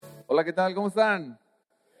Hola, ¿qué tal? ¿Cómo están?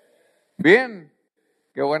 Bien.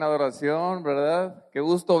 Qué buena adoración, ¿verdad? Qué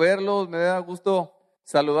gusto verlos. Me da gusto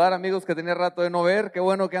saludar amigos que tenía rato de no ver. Qué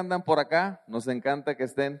bueno que andan por acá. Nos encanta que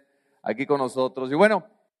estén aquí con nosotros. Y bueno,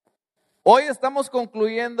 hoy estamos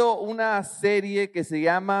concluyendo una serie que se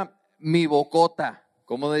llama Mi Bocota.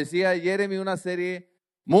 Como decía Jeremy, una serie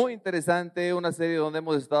muy interesante, una serie donde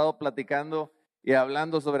hemos estado platicando y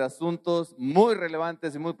hablando sobre asuntos muy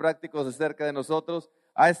relevantes y muy prácticos acerca de nosotros.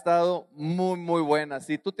 Ha estado muy buena.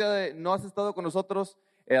 Si tú no has estado con nosotros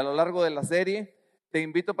a lo largo de la serie, te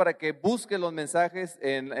invito para que busques los mensajes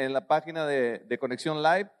en la página de Conexión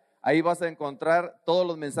Live. Ahí vas a encontrar todos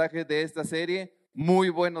los mensajes de esta serie, muy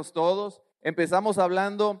buenos todos. Empezamos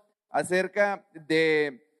hablando acerca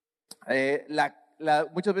de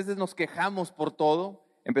muchas veces nos quejamos por todo.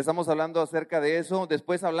 Empezamos hablando acerca de eso.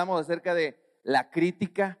 Después hablamos acerca de la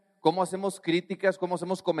crítica, cómo hacemos críticas, cómo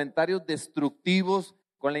hacemos comentarios destructivos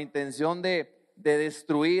con la intención de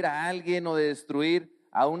destruir a alguien o de destruir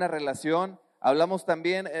a una relación. Hablamos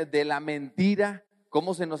también de la mentira,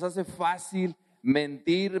 cómo se nos hace fácil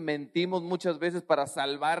mentimos muchas veces para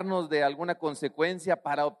salvarnos de alguna consecuencia,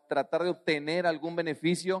 para tratar de obtener algún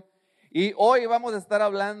beneficio. Y hoy vamos a estar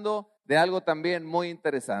hablando de algo también muy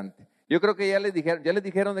interesante. Yo creo que ya les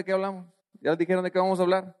dijeron de qué hablamos, ya les dijeron de qué vamos a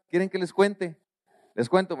hablar. ¿Quieren que les cuente? Les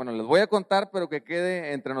cuento, bueno, les voy a contar, pero que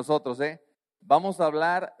quede entre nosotros, Vamos a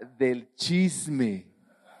hablar del chisme.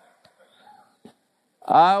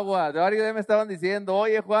 Varios de me estaban diciendo,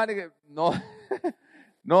 oye Juan, no,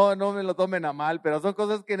 no me lo tomen a mal, pero son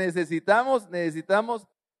cosas que necesitamos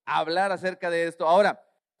hablar acerca de esto. Ahora,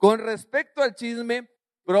 con respecto al chisme,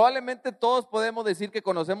 probablemente todos podemos decir que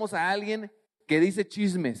conocemos a alguien que dice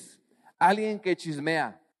chismes, alguien que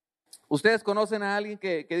chismea. ¿Ustedes conocen a alguien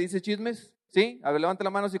que dice chismes? ¿Sí? A ver, levanten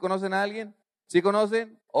la mano si conocen a alguien. ¿Sí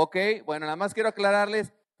conocen? Ok, bueno, nada más quiero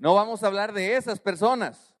aclararles, no vamos a hablar de esas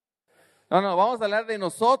personas. No, vamos a hablar de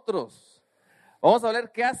nosotros. Vamos a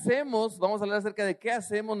hablar qué hacemos, vamos a hablar acerca de qué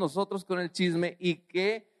hacemos nosotros con el chisme y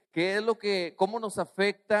qué es cómo nos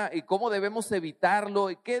afecta y cómo debemos evitarlo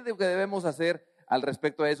y qué debemos hacer al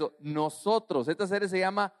respecto de eso. Nosotros, esta serie se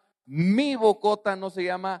llama Mi Bocota, no se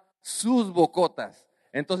llama Sus Bocotas.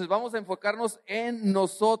 Entonces vamos a enfocarnos en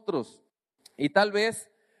nosotros. Y tal vez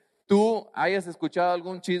tú hayas escuchado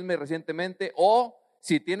algún chisme recientemente, o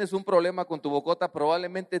si tienes un problema con tu bocota,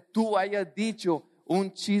 probablemente tú hayas dicho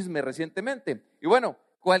un chisme recientemente. Y bueno,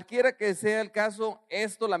 cualquiera que sea el caso,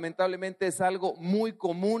 esto lamentablemente es algo muy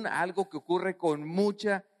común, algo que ocurre con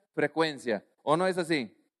mucha frecuencia. ¿O no es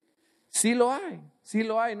así? Sí lo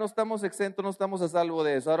hay, no estamos exentos, no estamos a salvo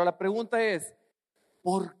de eso. Ahora la pregunta es,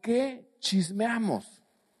 ¿por qué chismeamos?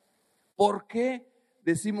 ¿Por qué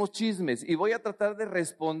decimos chismes? Y voy a tratar de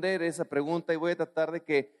responder esa pregunta y voy a tratar de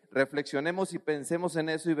que reflexionemos y pensemos en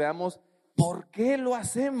eso y veamos por qué lo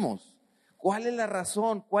hacemos, cuál es la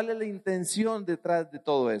razón, cuál es la intención detrás de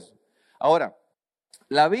todo eso. Ahora,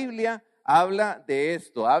 la Biblia habla de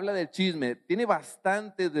esto, habla del chisme, tiene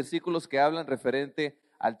bastantes versículos que hablan referente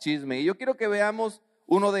al chisme y yo quiero que veamos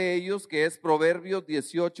uno de ellos que es Proverbios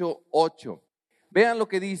 18:8. Vean lo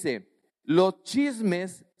que dice: los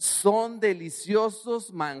chismes son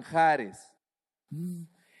deliciosos manjares.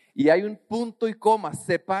 Y hay un punto y coma,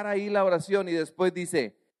 separa ahí la oración y después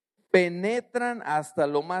dice, penetran hasta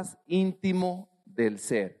lo más íntimo del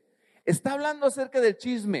ser. Está hablando acerca del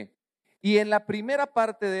chisme. Y en la primera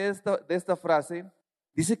parte de esta frase,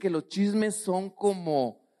 dice que los chismes son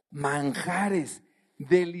como manjares,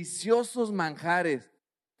 deliciosos manjares.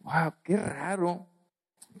 ¡Wow! ¡Qué raro!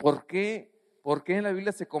 ¿Por qué en la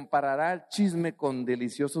Biblia se comparará el chisme con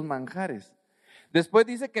deliciosos manjares? Después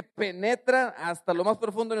dice que penetra hasta lo más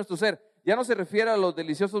profundo de nuestro ser. Ya no se refiere a los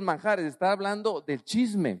deliciosos manjares, está hablando del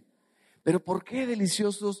chisme. Pero ¿por qué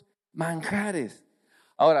deliciosos manjares?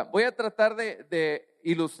 Ahora, voy a tratar de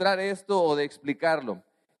ilustrar esto o de explicarlo.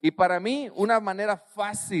 Y para mí, una manera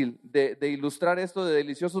fácil de ilustrar esto de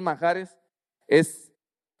deliciosos manjares es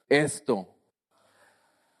esto.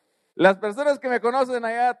 Las personas que me conocen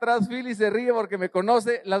allá atrás, Philly se ríe porque me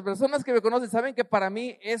conoce. Las personas que me conocen saben que para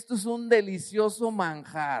mí esto es un delicioso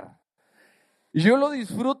manjar. Yo lo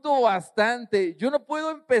disfruto bastante. Yo no puedo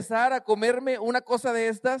empezar a comerme una cosa de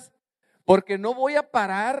estas porque no voy a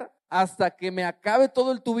parar hasta que me acabe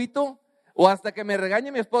todo el tubito o hasta que me regañe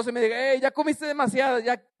mi esposa y me diga, hey, ya comiste demasiadas,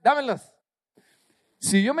 ya dámelas.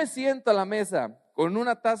 Si yo me siento a la mesa con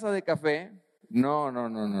una taza de café,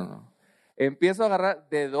 no. Empiezo a agarrar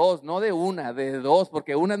de dos, no de una, de dos,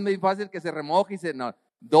 porque una es muy fácil que se remoje y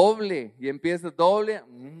doble, y empiezo doble,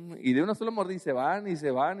 y de una sola mordida se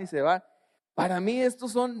van. Para mí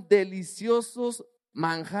estos son deliciosos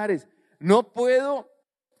manjares. No puedo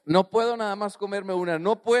No puedo nada más comerme una,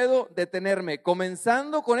 no puedo detenerme.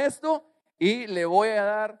 Comenzando con esto y le voy a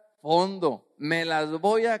dar fondo, me las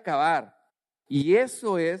voy a acabar. Y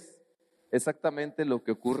eso es exactamente lo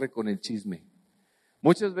que ocurre con el chisme.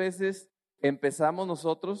 Muchas veces empezamos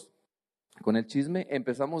nosotros con el chisme,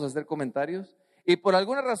 empezamos a hacer comentarios y por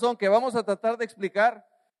alguna razón que vamos a tratar de explicar,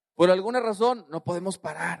 por alguna razón no podemos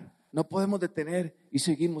parar, no podemos detener y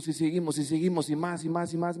seguimos y seguimos y seguimos y más y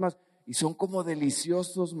más y más y más. Y son como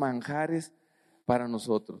deliciosos manjares para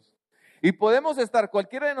nosotros. Y podemos estar,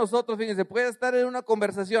 cualquiera de nosotros, fíjense, puede estar en una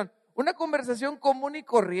conversación común y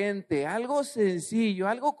corriente, algo sencillo,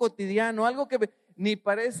 algo cotidiano, algo que ni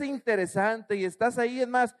parece interesante y estás ahí, es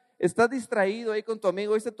más, estás distraído ahí con tu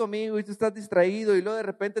amigo, ahí está tu amigo y tú estás distraído y luego de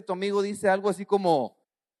repente tu amigo dice algo así como,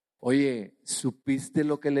 oye, ¿supiste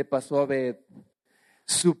lo que le pasó a Beth?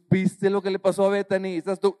 ¿Supiste lo que le pasó a Bethany?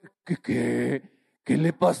 Estás tú, ¿Qué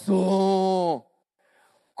le pasó?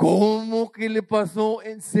 ¿Cómo que le pasó?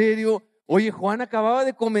 ¿En serio? Oye, Juan acababa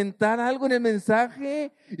de comentar algo en el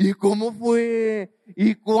mensaje. ¿Y cómo fue?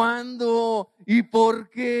 ¿Y cuándo? ¿Y por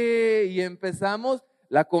qué? Y empezamos,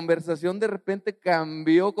 la conversación de repente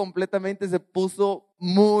cambió completamente, se puso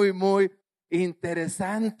muy, muy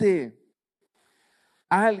interesante.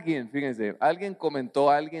 Alguien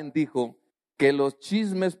comentó, alguien dijo que los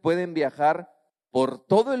chismes pueden viajar por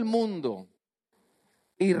todo el mundo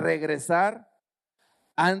y regresar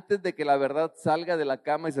antes de que la verdad salga de la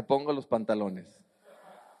cama y se ponga los pantalones.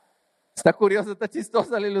 Está curioso, está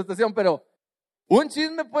chistosa la ilustración, pero un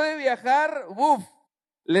chisme puede viajar,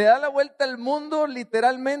 le da la vuelta al mundo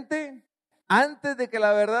literalmente antes de que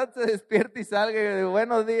la verdad se despierte y salga y de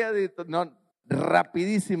buenos días. No,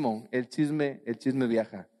 rapidísimo el chisme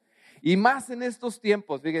viaja. Y más en estos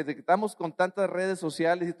tiempos, fíjense que estamos con tantas redes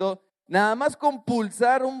sociales y todo. Nada más con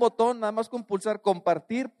pulsar un botón, nada más con pulsar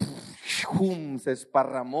compartir, se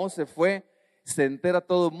esparramó, se fue, se entera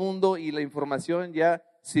todo el mundo y la información ya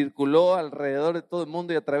circuló alrededor de todo el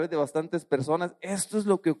mundo y a través de bastantes personas. Esto es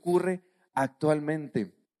lo que ocurre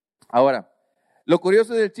actualmente. Ahora, lo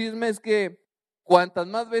curioso del chisme es que cuantas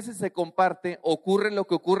más veces se comparte, ocurre lo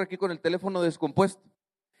que ocurre aquí con el teléfono descompuesto.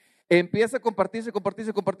 Empieza a compartirse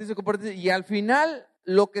y al final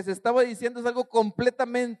lo que se estaba diciendo es algo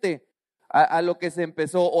completamente a lo que se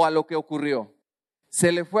empezó o a lo que ocurrió.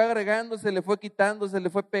 Se le fue agregando, se le fue quitando, se le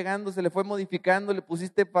fue pegando, se le fue modificando, le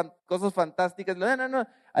pusiste cosas fantásticas. No.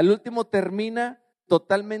 Al último termina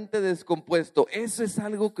totalmente descompuesto. Eso es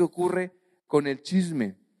algo que ocurre con el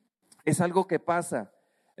chisme. Es algo que pasa.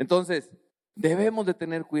 Entonces, debemos de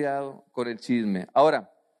tener cuidado con el chisme. Ahora,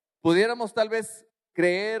 pudiéramos tal vez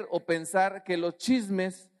creer o pensar que los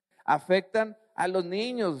chismes afectan a los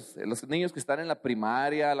niños que están en la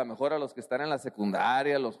primaria, a lo mejor a los que están en la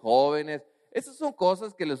secundaria, a los jóvenes. Esas son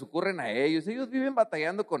cosas que les ocurren a ellos. Ellos viven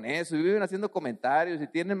batallando con eso y viven haciendo comentarios y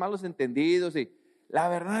tienen malos entendidos. Y la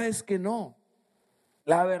verdad es que no.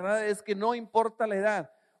 La verdad es que no importa la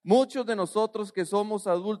edad. Muchos de nosotros que somos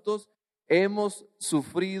adultos hemos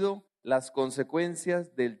sufrido las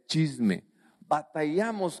consecuencias del chisme.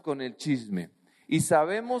 Batallamos con el chisme. Y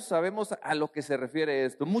sabemos a lo que se refiere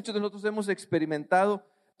esto. Muchos de nosotros hemos experimentado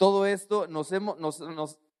todo esto,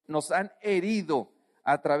 nos han herido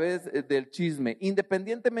a través del chisme,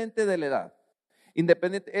 independientemente de la edad.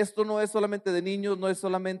 Esto no es solamente de niños, no es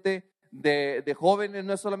solamente de jóvenes,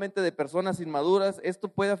 no es solamente de personas inmaduras. Esto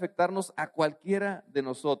puede afectarnos a cualquiera de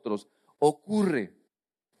nosotros. Ocurre,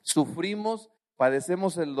 sufrimos,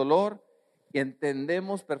 padecemos el dolor y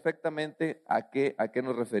entendemos perfectamente a qué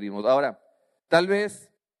nos referimos. Ahora, tal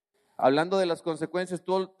vez, hablando de las consecuencias,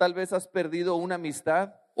 tú tal vez has perdido una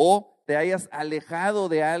amistad o te hayas alejado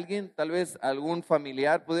de alguien, tal vez algún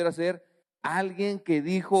familiar, pudiera ser alguien que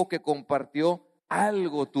dijo, que compartió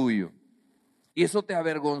algo tuyo. Y eso te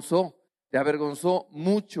avergonzó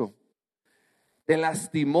mucho, te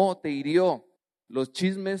lastimó, te hirió. Los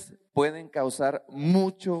chismes pueden causar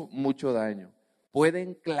mucho daño,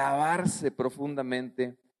 pueden clavarse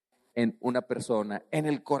profundamente en una persona, en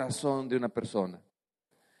el corazón de una persona.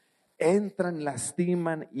 Entran,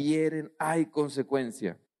 lastiman, hieren, hay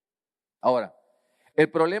consecuencia. Ahora,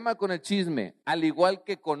 el problema con el chisme, al igual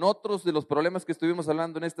que con otros de los problemas que estuvimos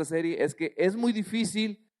hablando en esta serie, es que es muy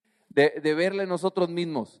difícil de verle nosotros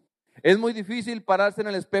mismos. Es muy difícil pararse en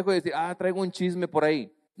el espejo y decir, traigo un chisme por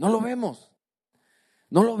ahí. No lo vemos.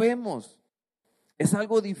 Es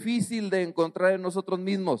algo difícil de encontrar en nosotros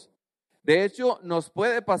mismos. De hecho, nos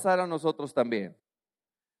puede pasar a nosotros también.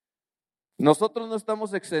 Nosotros no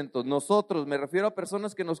estamos exentos. Nosotros, me refiero a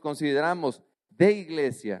personas que nos consideramos de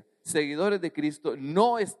iglesia, seguidores de Cristo,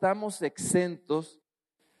 no estamos exentos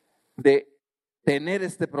de tener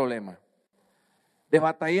este problema. de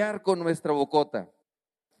batallar con nuestra bocota.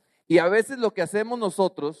 Y a veces lo que hacemos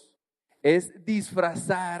nosotros es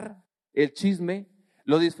disfrazar el chisme,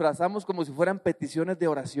 lo disfrazamos como si fueran peticiones de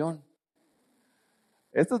oración.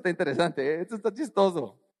 Esto está interesante, ¿eh? Esto está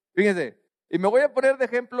chistoso. Fíjense, y me voy a poner de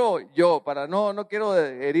ejemplo yo, para no quiero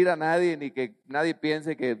herir a nadie, ni que nadie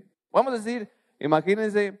piense que, vamos a decir,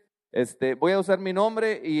 imagínense, voy a usar mi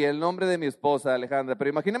nombre y el nombre de mi esposa, Alejandra, pero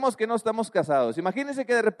imaginemos que no estamos casados. Imagínense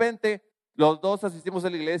que de repente los dos asistimos a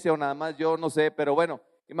la iglesia o nada más yo, no sé, pero bueno,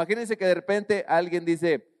 imagínense que de repente alguien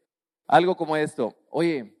dice algo como esto: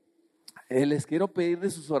 oye, les quiero pedir de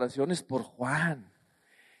sus oraciones por Juan.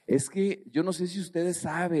 Es que yo no sé si ustedes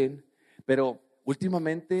saben, pero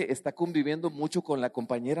últimamente está conviviendo mucho con la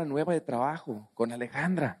compañera nueva de trabajo, con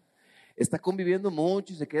Alejandra. Está conviviendo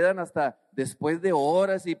mucho y se quedan hasta después de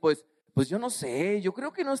horas y pues yo no sé, yo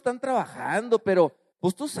creo que no están trabajando, pero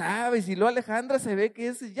pues tú sabes, y luego Alejandra se ve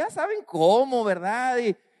que ya saben cómo, ¿verdad?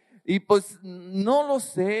 Y pues no lo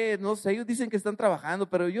sé, ellos dicen que están trabajando,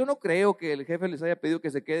 pero yo no creo que el jefe les haya pedido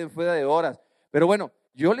que se queden fuera de horas. Pero bueno,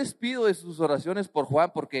 yo les pido de sus oraciones por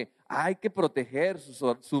Juan porque hay que proteger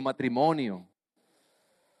su matrimonio.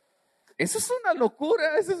 Eso es una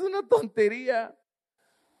locura, eso es una tontería.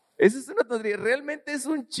 Eso es una tontería, realmente es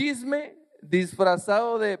un chisme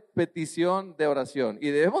disfrazado de petición de oración y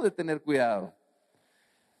debemos de tener cuidado.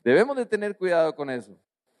 Debemos de tener cuidado con eso.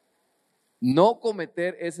 No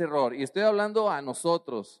cometer ese error. Y estoy hablando a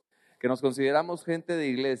nosotros, que nos consideramos gente de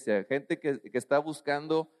iglesia, gente que está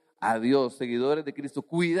buscando a Dios, seguidores de Cristo.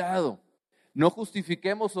 Cuidado, no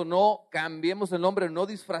justifiquemos o no cambiemos el nombre, no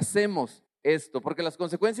disfracemos esto, porque las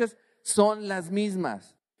consecuencias son las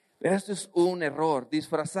mismas. Pero esto es un error,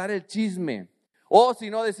 disfrazar el chisme. O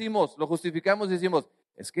si no decimos, lo justificamos y decimos,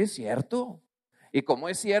 es que es cierto. Y como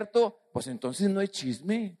es cierto, pues entonces no es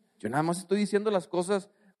chisme. Yo nada más estoy diciendo las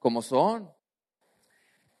cosas como son.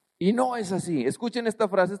 Y no es así. Escuchen esta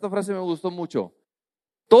frase me gustó mucho.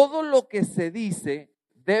 Todo lo que se dice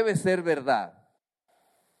debe ser verdad.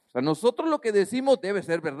 O sea, nosotros lo que decimos debe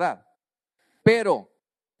ser verdad. Pero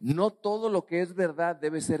no todo lo que es verdad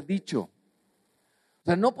debe ser dicho. O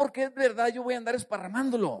sea, no porque es verdad yo voy a andar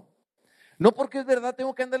esparramándolo. No porque es verdad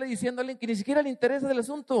tengo que andarle diciendo a alguien que ni siquiera le interesa el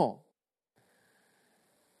asunto.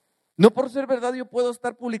 No por ser verdad yo puedo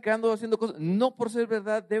estar publicando o haciendo cosas. No por ser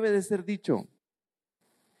verdad debe de ser dicho.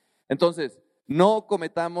 Entonces, no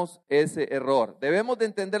cometamos ese error. Debemos de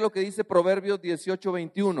entender lo que dice Proverbios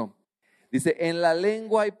 18:21. Dice, en la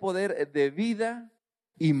lengua hay poder de vida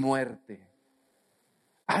y muerte.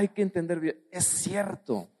 Hay que entender bien. Es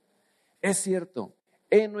cierto.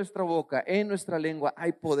 En nuestra boca, en nuestra lengua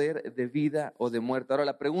hay poder de vida o de muerte. Ahora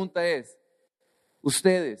la pregunta es,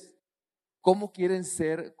 ustedes, ¿cómo quieren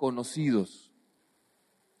ser conocidos?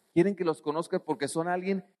 ¿Quieren que los conozcan porque son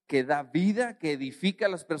alguien que da vida, que edifica a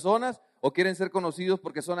las personas? ¿O quieren ser conocidos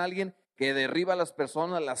porque son alguien que derriba a las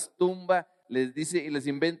personas, las tumba, les dice y les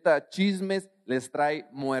inventa chismes, les trae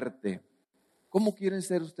muerte? ¿Cómo quieren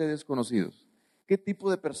ser ustedes conocidos? ¿Qué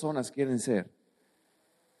tipo de personas quieren ser?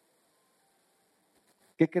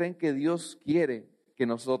 ¿Qué creen que Dios quiere que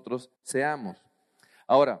nosotros seamos?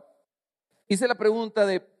 Ahora, hice la pregunta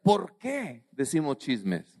de ¿por qué decimos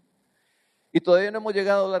chismes? Y todavía no hemos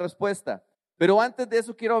llegado a la respuesta. Pero antes de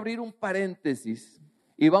eso quiero abrir un paréntesis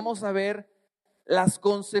y vamos a ver las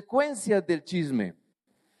consecuencias del chisme.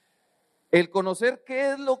 El conocer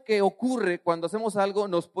qué es lo que ocurre cuando hacemos algo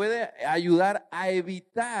nos puede ayudar a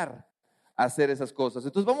evitar hacer esas cosas.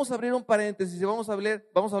 Entonces vamos a abrir un paréntesis y vamos a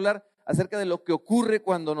hablar acerca de lo que ocurre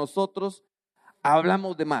cuando nosotros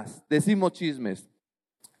hablamos de más, decimos chismes.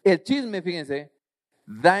 El chisme, fíjense,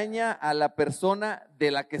 daña a la persona de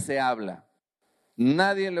la que se habla.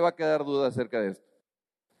 Nadie le va a quedar duda acerca de esto.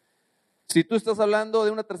 Si tú estás hablando de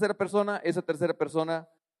una tercera persona, esa tercera persona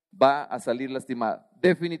va a salir lastimada,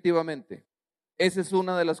 definitivamente. Esa es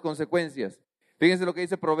una de las consecuencias. Fíjense lo que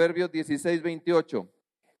dice Proverbios 16:28.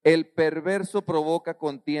 El perverso provoca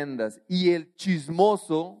contiendas y el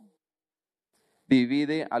chismoso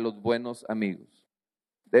divide a los buenos amigos.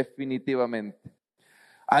 Definitivamente.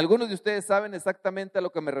 Algunos de ustedes saben exactamente a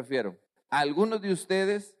lo que me refiero. Algunos de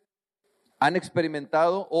ustedes han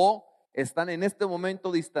experimentado o están en este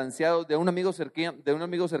momento distanciados de un amigo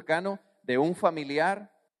cercano, de un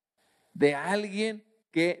familiar, de alguien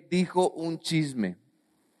que dijo un chisme.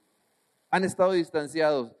 Han estado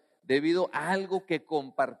distanciados debido a algo que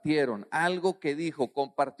compartieron, algo que dijo,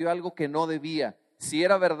 compartió algo que no debía. Si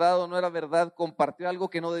era verdad o no era verdad, compartió algo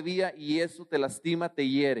que no debía y eso te lastima, te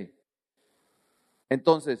hiere.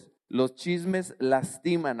 Entonces, los chismes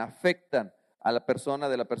lastiman, afectan a la persona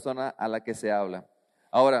a la que se habla.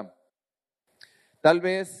 Ahora, tal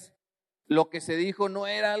vez lo que se dijo no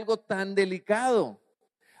era algo tan delicado.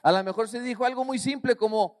 A lo mejor se dijo algo muy simple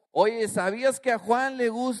como, oye, ¿sabías que a Juan le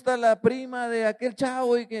gusta la prima de aquel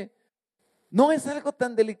chavo? Y que no es algo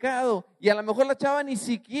tan delicado. Y a lo mejor la chava ni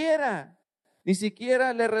siquiera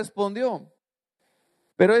le respondió.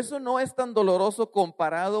 Pero eso no es tan doloroso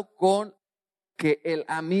comparado con que el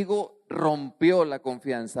amigo rompió la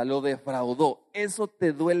confianza, lo defraudó. Eso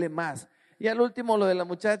te duele más. Y al último, lo de la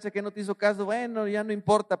muchacha que no te hizo caso, bueno, ya no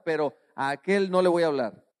importa, pero a aquel no le voy a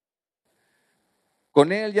hablar.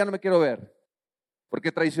 Con él ya no me quiero ver,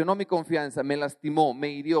 porque traicionó mi confianza, me lastimó, me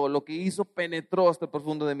hirió, lo que hizo penetró hasta el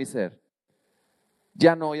profundo de mi ser.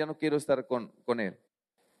 Ya no quiero estar con él.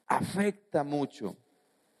 Afecta mucho.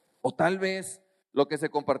 O tal vez lo que se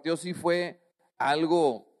compartió sí fue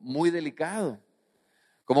algo muy delicado,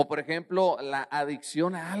 como por ejemplo la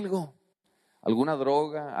adicción a algo, alguna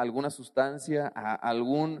droga, alguna sustancia, a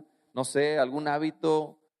algún, no sé, algún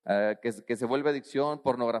hábito que se vuelve adicción,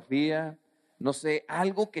 pornografía, no sé,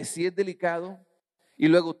 algo que sí es delicado, y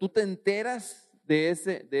luego tú te enteras de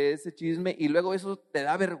ese chisme y luego eso te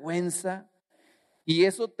da vergüenza y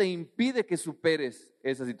eso te impide que superes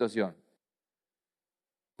esa situación.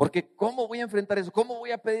 Porque ¿cómo voy a enfrentar eso? ¿Cómo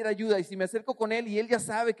voy a pedir ayuda? Y si me acerco con él y él ya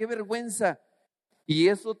sabe, qué vergüenza. Y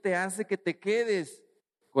eso te hace que te quedes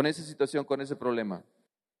con esa situación, con ese problema.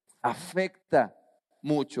 Afecta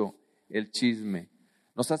mucho el chisme.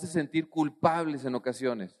 Nos hace sentir culpables en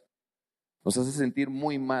ocasiones. Nos hace sentir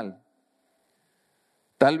muy mal.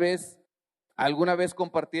 Tal vez alguna vez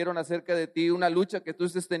compartieron acerca de ti una lucha que tú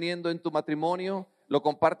estés teniendo en tu matrimonio, lo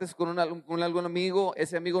compartes con algún amigo,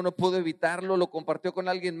 ese amigo no pudo evitarlo, lo compartió con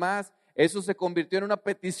alguien más, eso se convirtió en una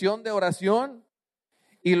petición de oración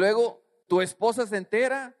y luego tu esposa se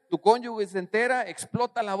entera, tu cónyuge se entera,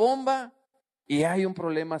 explota la bomba y hay un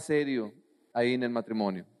problema serio ahí en el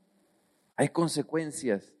matrimonio. Hay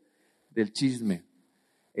consecuencias del chisme.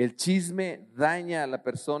 El chisme daña a la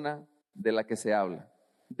persona de la que se habla,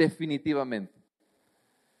 definitivamente.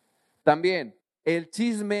 También el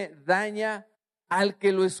chisme daña al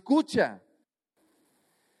que lo escucha.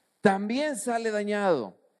 También sale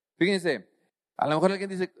dañado. Fíjense, a lo mejor alguien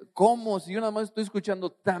dice, ¿cómo? Si yo nada más estoy escuchando,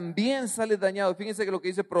 también sale dañado. Fíjense que lo que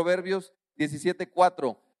dice Proverbios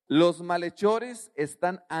 17:4, los malhechores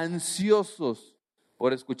están ansiosos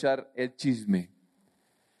por escuchar el chisme.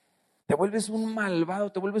 Te vuelves un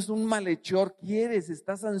malvado, te vuelves un malhechor,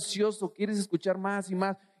 estás ansioso, quieres escuchar más y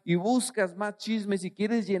más y buscas más chismes y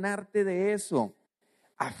quieres llenarte de eso.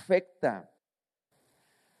 Afecta.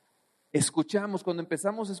 Escuchamos, cuando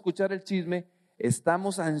empezamos a escuchar el chisme,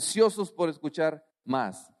 estamos ansiosos por escuchar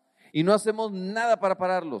más y no hacemos nada para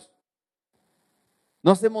pararlos.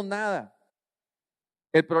 No hacemos nada.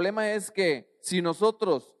 El problema es que si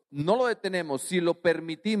nosotros no lo detenemos, si lo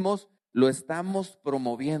permitimos, lo estamos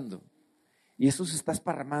promoviendo. Y eso se está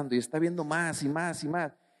esparramando y está viendo más y más y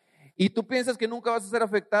más. Y tú piensas que nunca vas a ser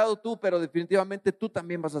afectado tú, pero definitivamente tú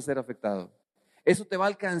también vas a ser afectado. Eso te va a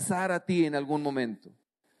alcanzar a ti en algún momento.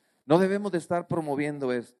 No debemos de estar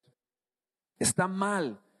promoviendo esto. Está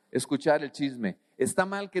mal escuchar el chisme. Está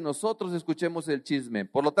mal que nosotros escuchemos el chisme.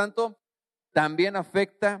 Por lo tanto, también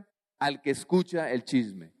afecta al que escucha el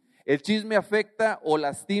chisme. El chisme afecta o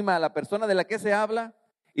lastima a la persona de la que se habla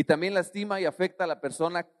y también lastima y afecta a la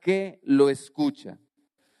persona que lo escucha.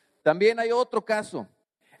 También hay otro caso.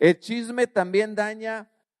 El chisme también daña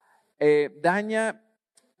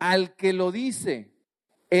al que lo dice,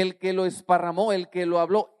 el que lo esparramó, el que lo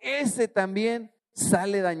habló, ese también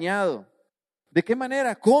sale dañado. ¿De qué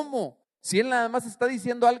manera? ¿Cómo? Si él nada más está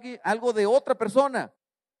diciendo algo de otra persona.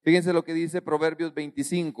 Fíjense lo que dice Proverbios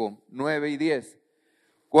 25, 9 y 10.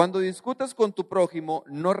 Cuando discutas con tu prójimo,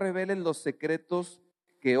 no reveles los secretos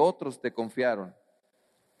que otros te confiaron.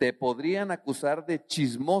 Te podrían acusar de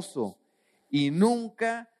chismoso y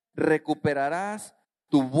nunca recuperarás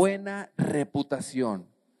tu buena reputación.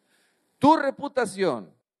 Tu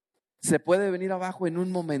reputación se puede venir abajo en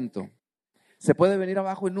un momento, se puede venir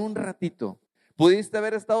abajo en un ratito. Pudiste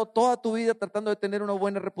haber estado toda tu vida tratando de tener una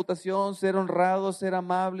buena reputación, ser honrado, ser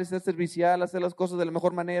amable, ser servicial, hacer las cosas de la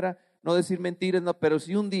mejor manera, no decir mentiras, no, pero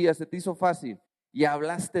si un día se te hizo fácil y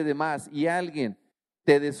hablaste de más y alguien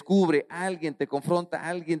te descubre, alguien te confronta,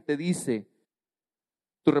 alguien te dice,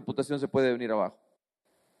 tu reputación se puede venir abajo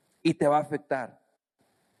y te va a afectar.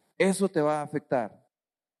 Eso te va a afectar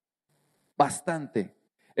bastante.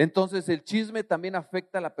 Entonces el chisme también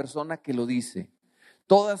afecta a la persona que lo dice.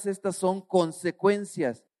 Todas estas son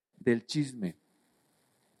consecuencias del chisme.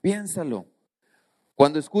 Piénsalo.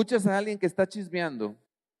 Cuando escuchas a alguien que está chismeando,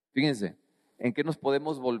 fíjense, ¿en qué nos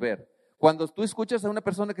podemos volver? Cuando tú escuchas a una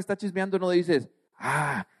persona que está chismeando, no dices,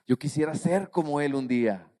 yo quisiera ser como él un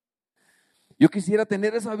día. Yo quisiera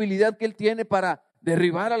tener esa habilidad que Él tiene para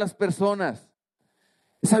derribar a las personas.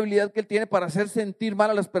 Esa habilidad que Él tiene para hacer sentir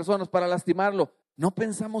mal a las personas, para lastimarlo. No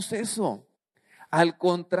pensamos eso. Al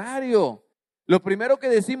contrario, lo primero que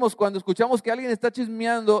decimos cuando escuchamos que alguien está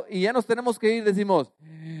chismeando y ya nos tenemos que ir, decimos,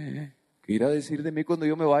 ¿qué irá a decir de mí cuando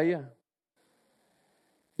yo me vaya?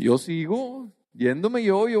 Yo sigo, yéndome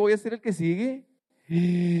yo voy a ser el que sigue.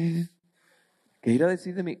 ¿Qué irá a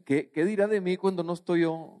decir de mí? ¿Qué dirá de mí cuando no estoy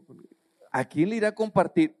yo? ¿A quién le irá a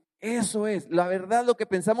compartir? Eso es, la verdad, lo que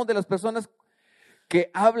pensamos de las personas que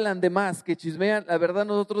hablan de más, que chismean, la verdad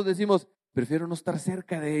nosotros decimos, prefiero no estar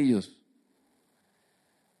cerca de ellos.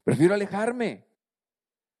 Prefiero alejarme.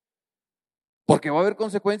 Porque va a haber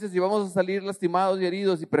consecuencias y vamos a salir lastimados y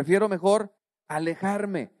heridos y prefiero mejor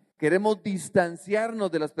alejarme. Queremos distanciarnos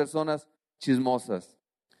de las personas chismosas.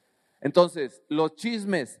 Entonces, los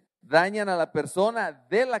chismes dañan a la persona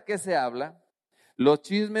de la que se habla. Los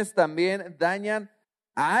chismes también dañan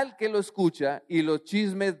al que lo escucha y los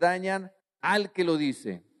chismes dañan al que lo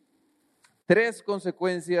dice. 3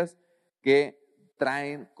 consecuencias que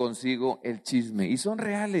traen consigo el chisme y son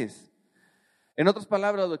reales. En otras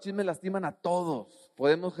palabras, los chismes lastiman a todos.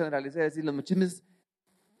 Podemos generalizar y decir, los chismes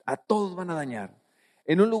a todos van a dañar.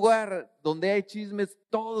 En un lugar donde hay chismes,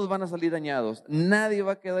 todos van a salir dañados. Nadie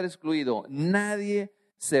va a quedar excluido. Nadie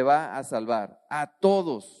se va a salvar. A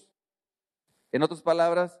todos. En otras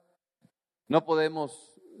palabras, no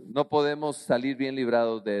podemos salir bien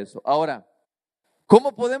librados de eso. Ahora,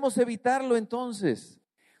 ¿cómo podemos evitarlo entonces?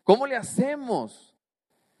 ¿Cómo le hacemos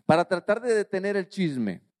para tratar de detener el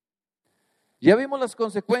chisme? Ya vimos las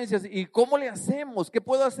consecuencias y ¿cómo le hacemos? ¿Qué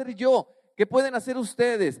puedo hacer yo? ¿Qué pueden hacer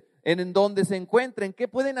ustedes en donde se encuentren? ¿Qué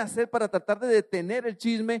pueden hacer para tratar de detener el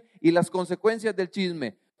chisme y las consecuencias del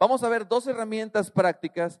chisme? Vamos a ver 2 herramientas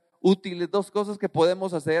prácticas útiles, 2 cosas que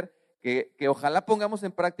podemos hacer que ojalá pongamos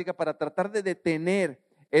en práctica para tratar de detener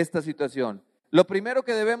esta situación. Lo primero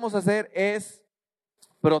que debemos hacer es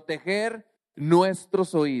proteger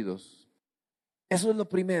nuestros oídos. Eso es lo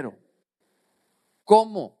primero.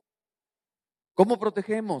 ¿Cómo? ¿Cómo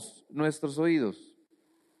protegemos nuestros oídos?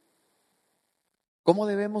 ¿Cómo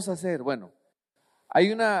debemos hacer? Bueno, hay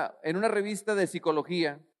en una revista de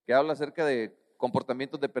psicología que habla acerca de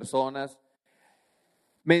comportamientos de personas,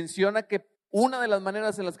 menciona que una de las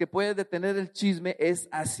maneras en las que puedes detener el chisme es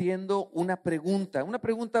haciendo una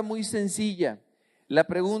pregunta muy sencilla. La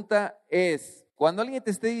pregunta es, cuando alguien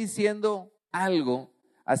te esté diciendo algo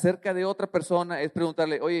acerca de otra persona, es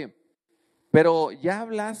preguntarle, oye, pero ¿ya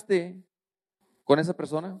hablaste con esa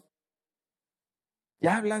persona?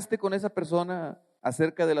 ¿Ya hablaste con esa persona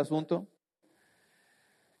acerca del asunto?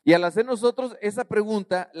 Y al hacer nosotros esa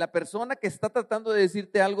pregunta, la persona que está tratando de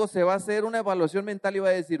decirte algo se va a hacer una evaluación mental y va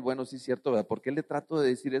a decir, bueno, sí es cierto, ¿verdad? ¿Por qué le trato de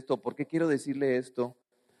decir esto? ¿Por qué quiero decirle esto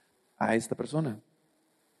a esta persona?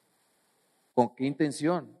 ¿Con qué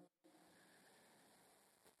intención?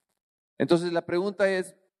 Entonces la pregunta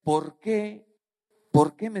es, ¿por qué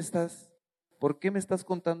me estás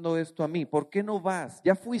contando esto a mí? ¿Por qué no vas?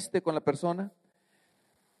 ¿Ya fuiste con la persona?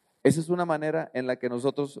 Esa es una manera en la que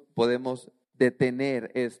nosotros podemos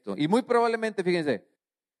detener esto. Y muy probablemente, fíjense,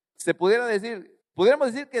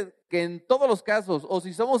 pudiéramos decir que en todos los casos, o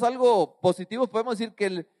si somos algo positivos, podemos decir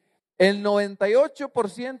que el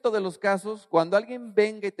 98% de los casos, cuando alguien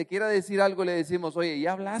venga y te quiera decir algo, le decimos, oye,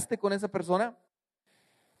 ¿ya hablaste con esa persona?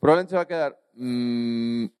 Probablemente se va a quedar,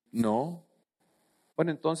 no.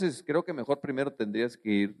 Bueno, entonces creo que mejor primero tendrías que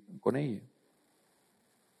ir con ella.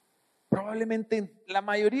 Probablemente en la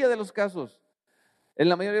mayoría de los casos,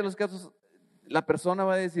 la persona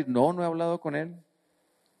va a decir, no he hablado con él.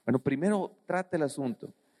 Bueno, primero trata el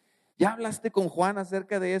asunto. ¿Ya hablaste con Juan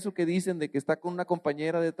acerca de eso que dicen de que está con una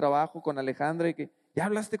compañera de trabajo, con Alejandra, ¿ya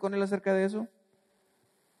hablaste con él acerca de eso?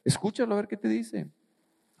 Escúchalo a ver qué te dice.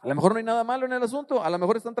 A lo mejor no hay nada malo en el asunto, a lo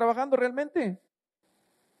mejor están trabajando realmente.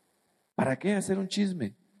 ¿Para qué hacer un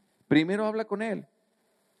chisme? Primero habla con él,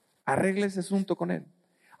 arregla ese asunto con él.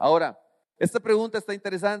 Ahora, esta pregunta está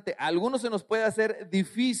interesante. A algunos se nos puede hacer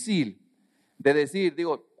difícil de decir,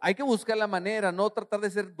 hay que buscar la manera, no tratar de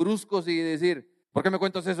ser bruscos y decir, ¿por qué me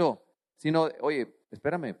cuentas eso? Sino, oye,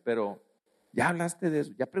 espérame, pero ¿ya hablaste de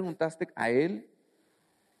eso? ¿Ya preguntaste a él?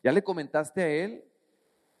 ¿Ya le comentaste a él?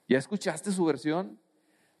 ¿Ya escuchaste su versión?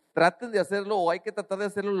 Traten de hacerlo, o hay que tratar de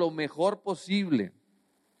hacerlo lo mejor posible.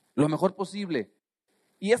 Lo mejor posible.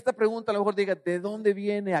 Y esta pregunta a lo mejor diga, ¿de dónde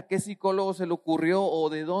viene? ¿A qué psicólogo se le ocurrió? ¿O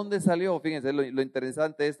de dónde salió? Fíjense, lo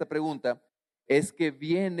interesante de esta pregunta es que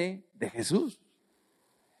viene de Jesús.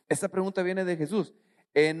 Esta pregunta viene de Jesús.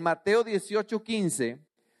 En Mateo 18:15,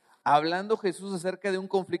 hablando Jesús acerca de un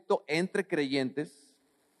conflicto entre creyentes,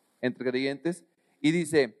 y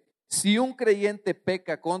dice, Si un creyente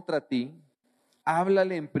peca contra ti,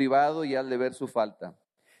 háblale en privado y hazle ver su falta.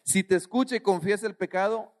 Si te escucha y confiesa el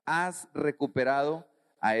pecado, has recuperado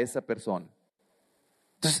a esa persona.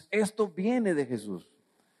 Entonces, esto viene de Jesús.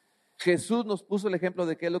 Jesús nos puso el ejemplo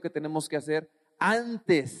de qué es lo que tenemos que hacer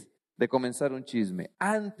antes de comenzar un chisme,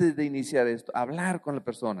 antes de iniciar esto, hablar con la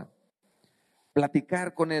persona,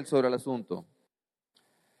 platicar con él sobre el asunto.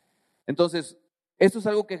 Entonces, esto es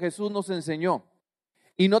algo que Jesús nos enseñó.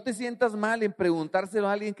 Y no te sientas mal en preguntárselo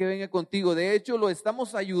a alguien que venga contigo. De hecho, lo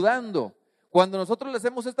estamos ayudando. Cuando nosotros le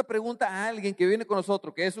hacemos esta pregunta a alguien que viene con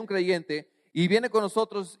nosotros, que es un creyente, y viene con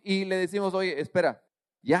nosotros y le decimos, oye, espera,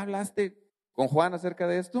 ¿ya hablaste con Juan acerca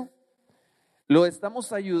de esto? Lo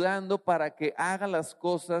estamos ayudando para que haga las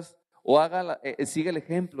cosas o siga el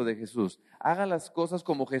ejemplo de Jesús. Haga las cosas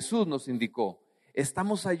como Jesús nos indicó.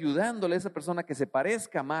 Estamos ayudándole a esa persona que se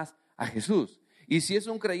parezca más a Jesús. Y si es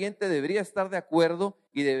un creyente, debería estar de acuerdo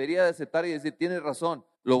y debería de aceptar y decir, tienes razón,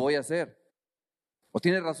 lo voy a hacer. O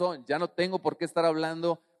tienes razón, ya no tengo por qué estar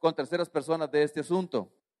hablando con terceras personas de este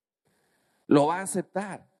asunto. Lo va a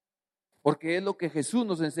aceptar, porque es lo que Jesús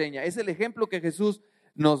nos enseña, es el ejemplo que Jesús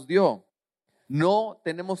nos dio. No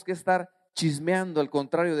tenemos que estar chismeando, al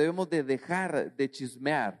contrario, debemos de dejar de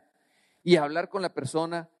chismear y hablar con la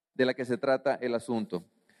persona de la que se trata el asunto.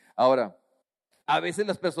 Ahora, a veces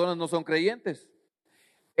las personas no son creyentes.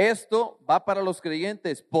 Esto va para los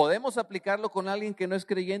creyentes. Podemos aplicarlo con alguien que no es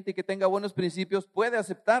creyente y que tenga buenos principios, puede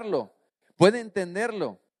aceptarlo, puede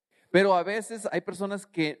entenderlo. Pero a veces hay personas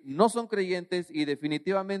que no son creyentes y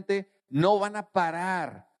definitivamente no van a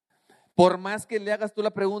parar. Por más que le hagas tú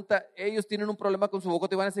la pregunta, ellos tienen un problema con su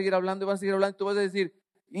Bocota y van a seguir hablando y van a seguir hablando. Tú vas a decir,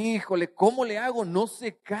 híjole, ¿cómo le hago? No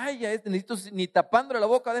se calla, necesito ni tapándole la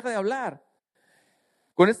boca, deja de hablar.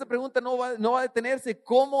 Con esta pregunta no va a detenerse.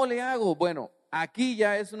 ¿Cómo le hago? Bueno, aquí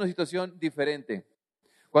ya es una situación diferente.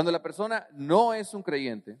 Cuando la persona no es un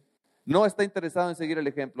creyente, no está interesado en seguir el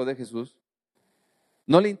ejemplo de Jesús,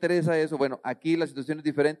 no le interesa eso, bueno, aquí la situación es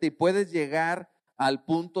diferente y puedes llegar al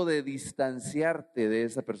punto de distanciarte de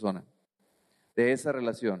esa persona, de esa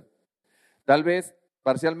relación. Tal vez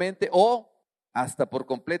parcialmente o hasta por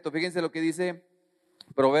completo. Fíjense lo que dice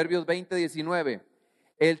Proverbios 20:19.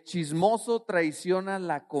 El chismoso traiciona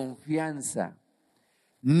la confianza.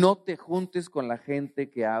 No te juntes con la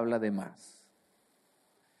gente que habla de más.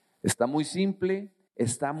 Está muy simple,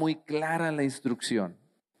 está muy clara la instrucción.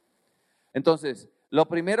 Entonces, lo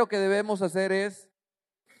primero que debemos hacer es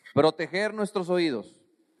proteger nuestros oídos.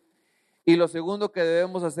 Y lo segundo que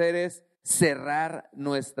debemos hacer es cerrar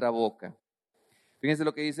nuestra boca. Fíjense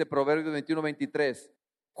lo que dice Proverbios 21:23.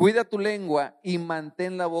 Cuida tu lengua y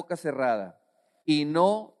mantén la boca cerrada, y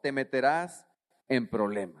no te meterás en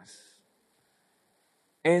problemas.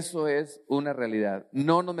 Eso es una realidad.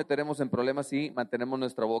 No nos meteremos en problemas si mantenemos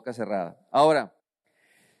nuestra boca cerrada. Ahora,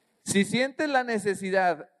 si sientes la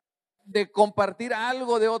necesidad de compartir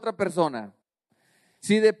algo de otra persona,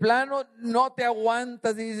 si de plano no te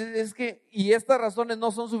aguantas y dices, y estas razones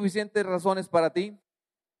no son suficientes razones para ti,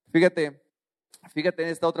 fíjate en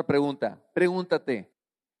esta otra pregunta. Pregúntate,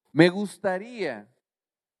 ¿me gustaría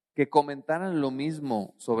que comentaran lo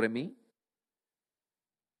mismo sobre mí?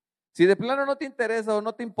 Si de plano no te interesa o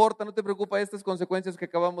no te importa, no te preocupa estas consecuencias que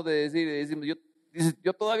acabamos de decir, decimos,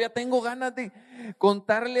 yo todavía tengo ganas de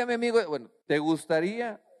contarle a mi amigo, bueno, ¿te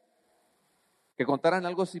gustaría que contaran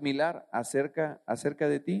algo similar acerca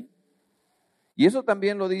de ti? Y eso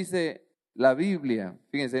también lo dice la Biblia.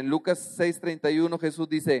 Fíjense, en Lucas 6:31 Jesús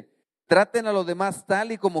dice, traten a los demás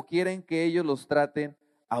tal y como quieren que ellos los traten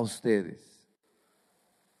a ustedes.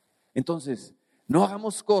 Entonces, no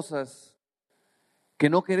hagamos cosas que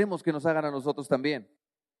no queremos que nos hagan a nosotros también.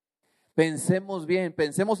 Pensemos bien,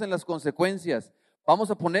 pensemos en las consecuencias. Vamos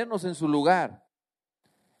a ponernos en su lugar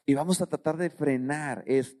y vamos a tratar de frenar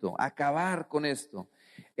esto, acabar con esto.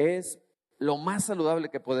 Es lo más saludable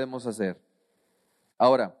que podemos hacer.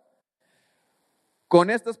 Ahora, con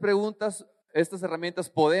estas preguntas, estas herramientas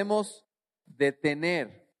podemos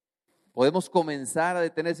comenzar a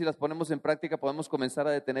detener, si las ponemos en práctica, podemos comenzar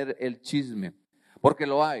a detener el chisme, porque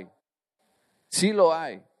lo hay, sí lo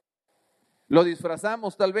hay. Lo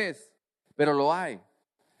disfrazamos tal vez, pero lo hay.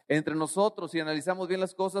 Entre nosotros, si analizamos bien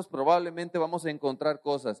las cosas, probablemente vamos a encontrar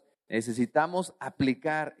cosas. Necesitamos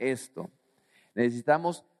aplicar esto,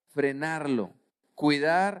 necesitamos frenarlo,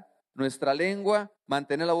 cuidar nuestra lengua,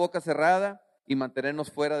 mantener la boca cerrada y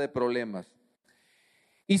mantenernos fuera de problemas.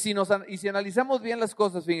 Y si analizamos bien las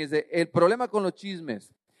cosas, fíjense, el problema con los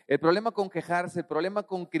chismes, el problema con quejarse, el problema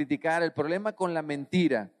con criticar, el problema con la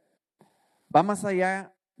mentira, va más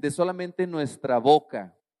allá de solamente nuestra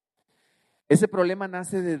boca. Ese problema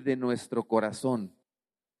nace desde nuestro corazón.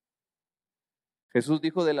 Jesús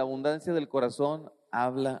dijo, de la abundancia del corazón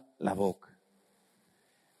habla la boca.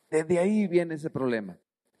 Desde ahí viene ese problema.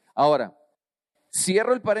 Ahora,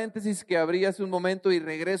 cierro el paréntesis que abrí hace un momento y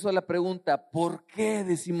regreso a la pregunta, ¿por qué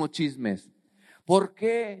decimos chismes? ¿Por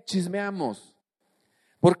qué chismeamos?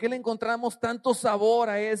 ¿Por qué le encontramos tanto sabor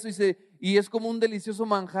a eso y es como un delicioso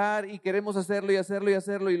manjar y queremos hacerlo y hacerlo y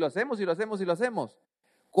hacerlo y lo hacemos y lo hacemos y lo hacemos?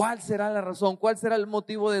 ¿Cuál será la razón? ¿Cuál será el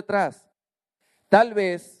motivo detrás? Tal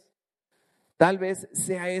vez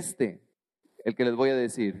sea el que les voy a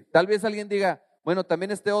decir. Tal vez alguien diga, bueno,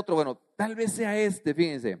 también este otro, bueno, tal vez sea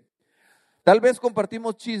fíjense. Tal vez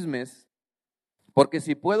compartimos chismes porque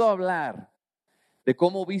si puedo hablar de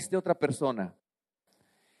cómo viste otra persona,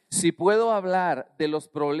 si puedo hablar de los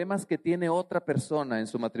problemas que tiene otra persona en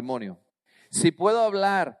su matrimonio, si puedo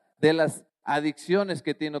hablar de las adicciones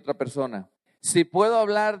que tiene otra persona, si puedo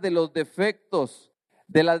hablar de los defectos,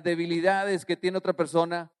 de las debilidades que tiene otra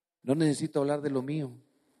persona, no necesito hablar de lo mío.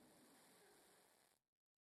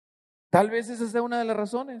 Tal vez esa sea una de las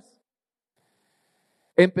razones.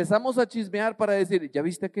 Empezamos a chismear para decir, ¿ya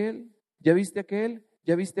viste aquel? ¿Ya viste aquel?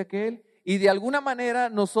 ¿Ya viste aquel? Y de alguna manera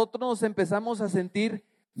nosotros nos empezamos a sentir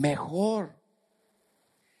mejor,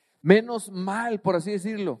 menos mal, por así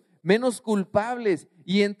decirlo, menos culpables.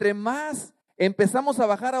 Y entre más empezamos a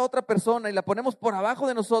bajar a otra persona y la ponemos por abajo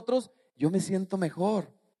de nosotros, yo me siento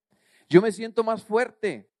mejor, yo me siento más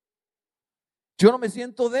fuerte, yo no me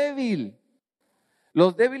siento débil.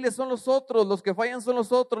 Los débiles son los otros, los que fallan son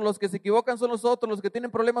los otros, los que se equivocan son los otros, los que tienen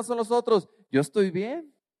problemas son los otros. Yo estoy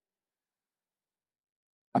bien.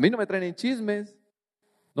 A mí no me traen en chismes.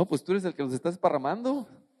 No, pues tú eres el que los está esparramando.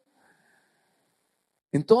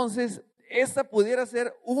 Entonces, esta pudiera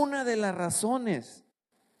ser una de las razones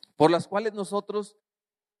por las cuales nosotros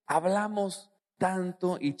hablamos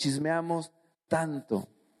tanto y chismeamos tanto.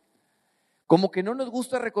 Como que no nos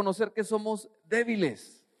gusta reconocer que somos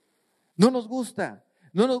débiles. No nos gusta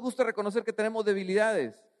reconocer que tenemos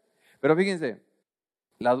debilidades. Pero fíjense,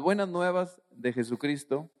 las buenas nuevas de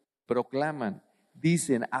Jesucristo proclaman,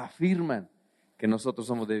 dicen, afirman que nosotros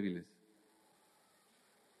somos débiles.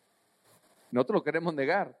 Nosotros lo queremos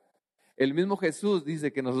negar. El mismo Jesús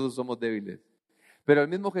dice que nosotros somos débiles. Pero el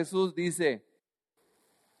mismo Jesús dice,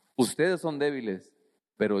 ustedes son débiles,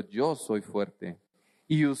 pero yo soy fuerte.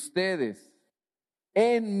 Y ustedes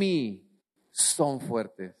en mí son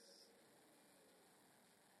fuertes.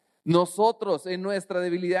 Nosotros en nuestra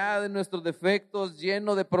debilidad, en nuestros defectos,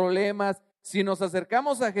 llenos de problemas, si nos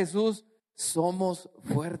acercamos a Jesús, somos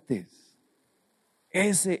fuertes.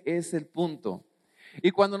 Ese es el punto.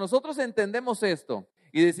 Y cuando nosotros entendemos esto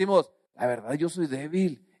y decimos, la verdad yo soy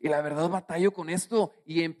débil y la verdad batallo con esto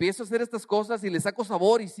y empiezo a hacer estas cosas y le saco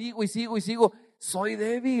sabor y sigo, soy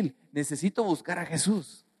débil, necesito buscar a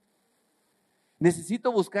Jesús.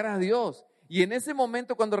 Necesito buscar a Dios. Y en ese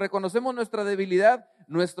momento, cuando reconocemos nuestra debilidad,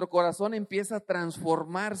 nuestro corazón empieza a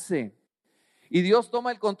transformarse. Y Dios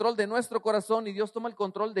toma el control de nuestro corazón y Dios toma el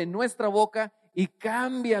control de nuestra boca y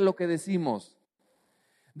cambia lo que decimos.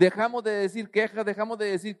 Dejamos de decir quejas, dejamos de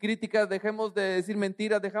decir críticas, dejamos de decir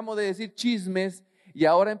mentiras, dejamos de decir chismes y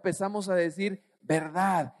ahora empezamos a decir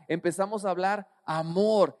verdad, empezamos a hablar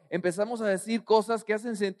amor, empezamos a decir cosas que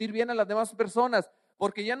hacen sentir bien a las demás personas,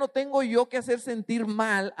 porque ya no tengo yo que hacer sentir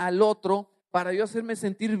mal al otro para yo hacerme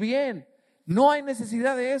sentir bien. No hay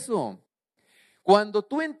necesidad de eso. Cuando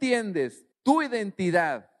tú entiendes tu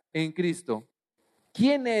identidad en Cristo,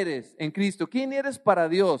 quién eres en Cristo, quién eres para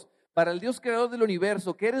Dios, para el Dios creador del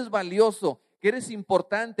universo, que eres valioso, que eres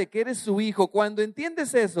importante, que eres su hijo. Cuando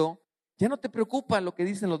entiendes eso, ya no te preocupa lo que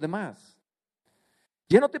dicen los demás.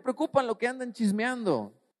 Ya no te preocupan lo que andan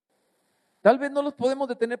chismeando. Tal vez no los podemos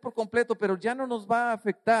detener por completo, pero ya no nos va a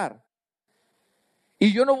afectar.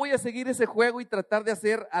 Y yo no voy a seguir ese juego y tratar de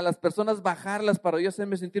hacer a las personas bajarlas para yo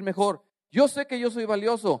hacerme sentir mejor. Yo sé que yo soy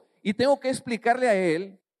valioso y tengo que explicarle a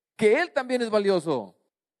él que él también es valioso.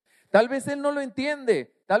 Tal vez él no lo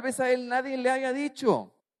entiende, tal vez a él nadie le haya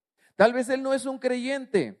dicho, tal vez él no es un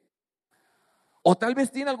creyente o tal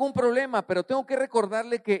vez tiene algún problema, pero tengo que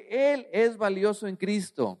recordarle que él es valioso en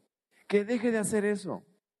Cristo, que deje de hacer eso,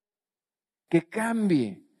 que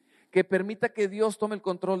cambie, que permita que Dios tome el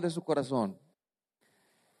control de su corazón.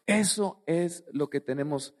 Eso es lo que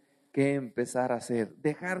tenemos que empezar a hacer,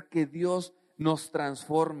 dejar que Dios nos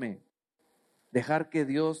transforme, dejar que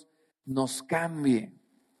Dios nos cambie.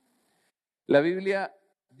 La Biblia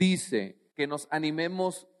dice que nos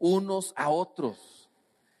animemos unos a otros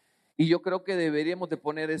y yo creo que deberíamos de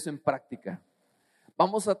poner eso en práctica.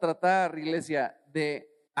 Vamos a tratar, iglesia, de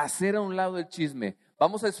hacer a un lado el chisme.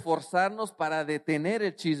 Vamos a esforzarnos para detener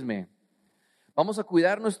el chisme. Vamos a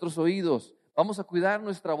cuidar nuestros oídos. Vamos a cuidar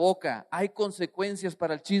nuestra boca. Hay consecuencias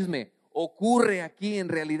para el chisme. Ocurre aquí en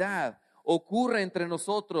realidad. Ocurre entre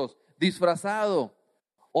nosotros, disfrazado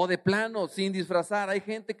o de plano, sin disfrazar. Hay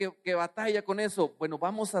gente que batalla con eso. Bueno,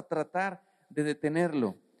 vamos a tratar de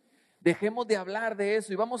detenerlo. Dejemos de hablar de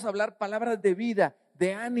eso y vamos a hablar palabras de vida,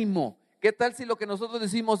 de ánimo. ¿Qué tal si lo que nosotros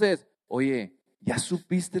decimos es, oye, ¿ya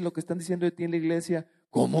supiste lo que están diciendo de ti en la iglesia?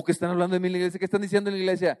 ¿Cómo que están hablando de mí en la iglesia? ¿Qué están diciendo en la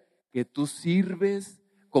iglesia? Que tú sirves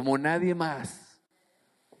como nadie más.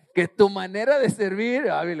 Que tu manera de servir,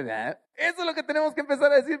 eso es lo que tenemos que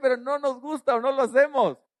empezar a decir, pero no nos gusta o no lo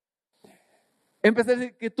hacemos. Empezar a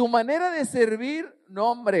decir que tu manera de servir,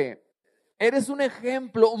 no hombre, eres un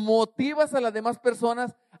ejemplo, motivas a las demás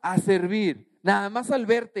personas a servir. Nada más al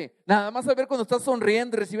verte, nada más al ver cuando estás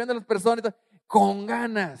sonriendo, recibiendo a las personas, con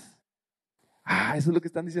ganas. Eso es lo que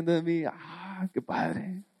están diciendo de mí. Qué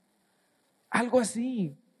padre. Algo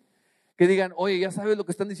así. Que digan, oye, ya sabes lo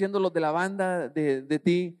que están diciendo los de la banda de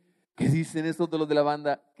ti. ¿Qué dicen estos de los de la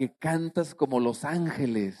banda? Que cantas como los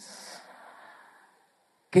ángeles.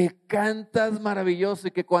 Que cantas maravilloso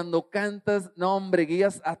y que cuando cantas, no hombre,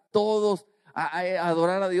 guías a todos a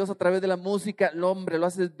adorar a Dios a través de la música. No hombre, lo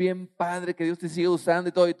haces bien padre, que Dios te siga usando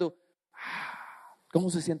y todo. Y tú, ¿cómo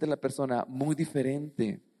se siente la persona? Muy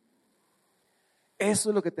diferente. Eso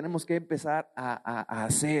es lo que tenemos que empezar a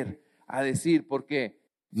hacer, a decir, porque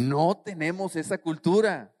no tenemos esa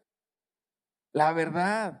cultura. La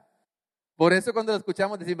verdad. Por eso cuando lo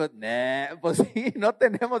escuchamos decimos, pues sí, no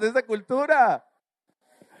tenemos esa cultura.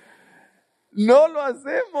 No lo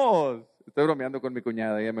hacemos. Estoy bromeando con mi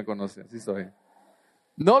cuñada, ella me conoce, así soy.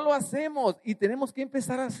 No lo hacemos y tenemos que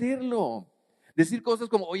empezar a hacerlo. Decir cosas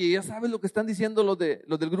como, oye, ya sabes lo que están diciendo los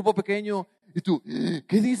del grupo pequeño. Y tú,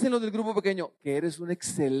 ¿qué dicen los del grupo pequeño? Que eres un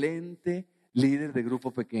excelente líder de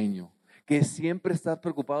grupo pequeño, que siempre estás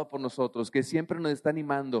preocupado por nosotros, que siempre nos está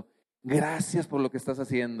animando. Gracias por lo que estás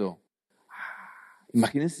haciendo.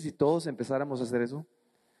 Imagínense si todos empezáramos a hacer eso.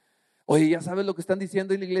 Oye, ya sabes lo que están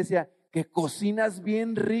diciendo en la iglesia, que cocinas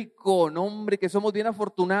bien rico, no hombre, que somos bien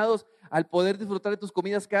afortunados al poder disfrutar de tus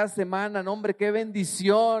comidas cada semana, no hombre, qué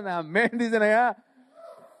bendición, amén, dicen allá.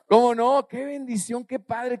 ¿Cómo no? Qué bendición, qué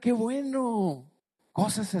padre, qué bueno.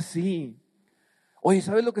 Cosas así. Oye,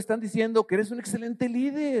 ¿sabes lo que están diciendo? Que eres un excelente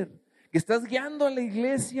líder, que estás guiando a la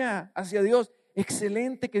iglesia hacia Dios.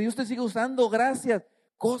 Excelente, que Dios te siga usando, gracias.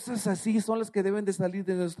 Cosas así son las que deben de salir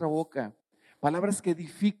de nuestra boca. Palabras que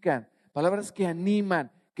edifican, palabras que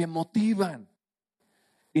animan, que motivan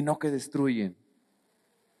y no que destruyen.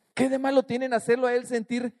 ¿Qué de malo tienen hacerlo a él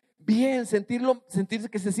sentir bien, sentirse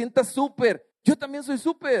que se sienta súper? Yo también soy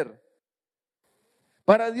súper.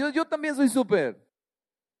 Para Dios yo también soy súper.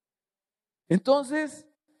 Entonces,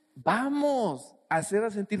 vamos a hacer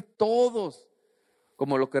a sentir todos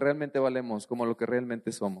como lo que realmente valemos, como lo que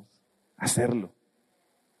realmente somos. Hacerlo.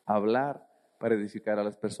 Hablar para edificar a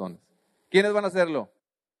las personas. ¿Quiénes van a hacerlo?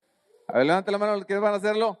 A ver, levante la mano, ¿quiénes van a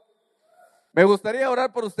hacerlo? Me gustaría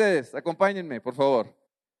orar por ustedes. Acompáñenme, por favor.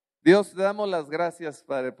 Dios, te damos las gracias,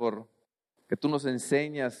 Padre, por que tú nos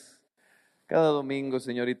enseñas cada domingo,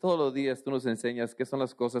 Señor, y todos los días tú nos enseñas qué son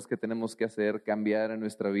las cosas que tenemos que hacer, cambiar en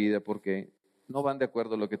nuestra vida, porque no van de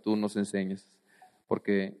acuerdo a lo que tú nos enseñas.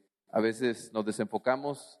 Porque a veces nos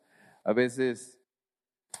desenfocamos, a veces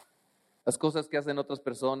las cosas que hacen otras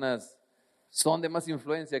personas son de más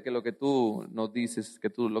influencia que lo que tú nos dices,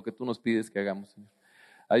 lo que tú nos pides que hagamos, Señor.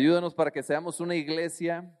 Ayúdanos para que seamos una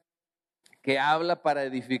iglesia que habla para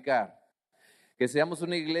edificar, que seamos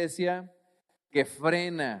una iglesia que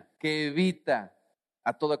frena, que evita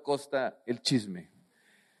a toda costa el chisme,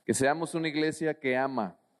 que seamos una iglesia que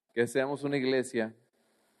ama, que seamos una iglesia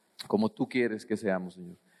como tú quieres que seamos,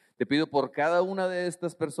 Señor. Te pido por cada una de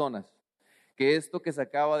estas personas que esto que se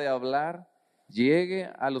acaba de hablar llegue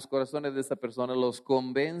a los corazones de esta persona, los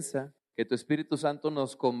convenza, que tu Espíritu Santo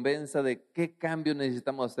nos convenza de qué cambio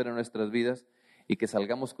necesitamos hacer en nuestras vidas y que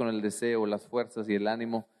salgamos con el deseo, las fuerzas y el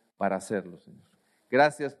ánimo para hacerlo, Señor.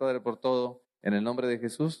 Gracias, Padre, por todo. En el nombre de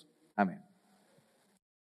Jesús, amén.